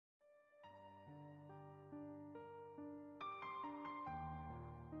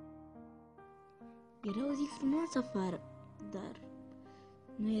Era o zi frumoasă afară, dar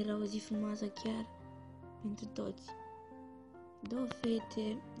nu era o zi frumoasă chiar pentru toți. Două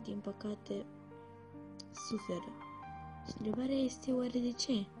fete, din păcate, suferă. Și întrebarea este oare de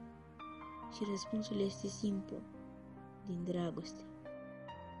ce? Și răspunsul este simplu, din dragoste.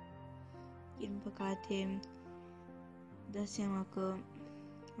 Din păcate, dați seama că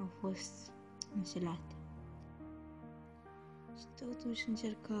au fost înșelate. Și totuși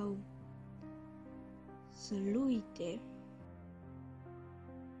încercau să-l uite.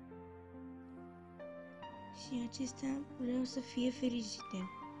 Și acestea vreau să fie fericite.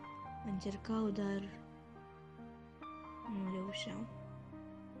 Încercau, dar nu reușeau.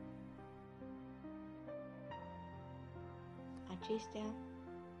 Acestea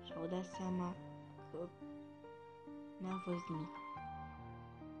și-au dat seama că n-a fost nimic.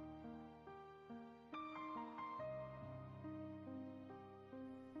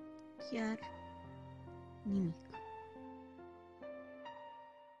 Chiar nimic.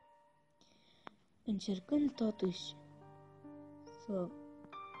 Încercând totuși să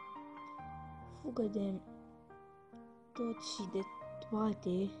fugă de tot și de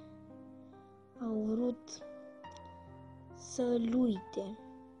toate, au vrut să-l uite.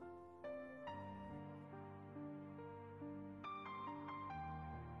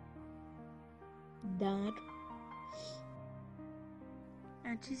 Dar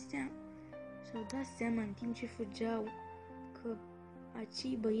acestea și-au dat seama în timp ce fugeau că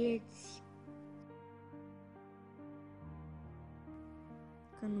acei băieți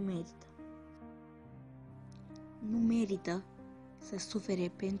că nu merită. Nu merită să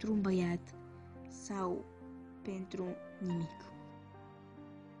sufere pentru un băiat sau pentru nimic.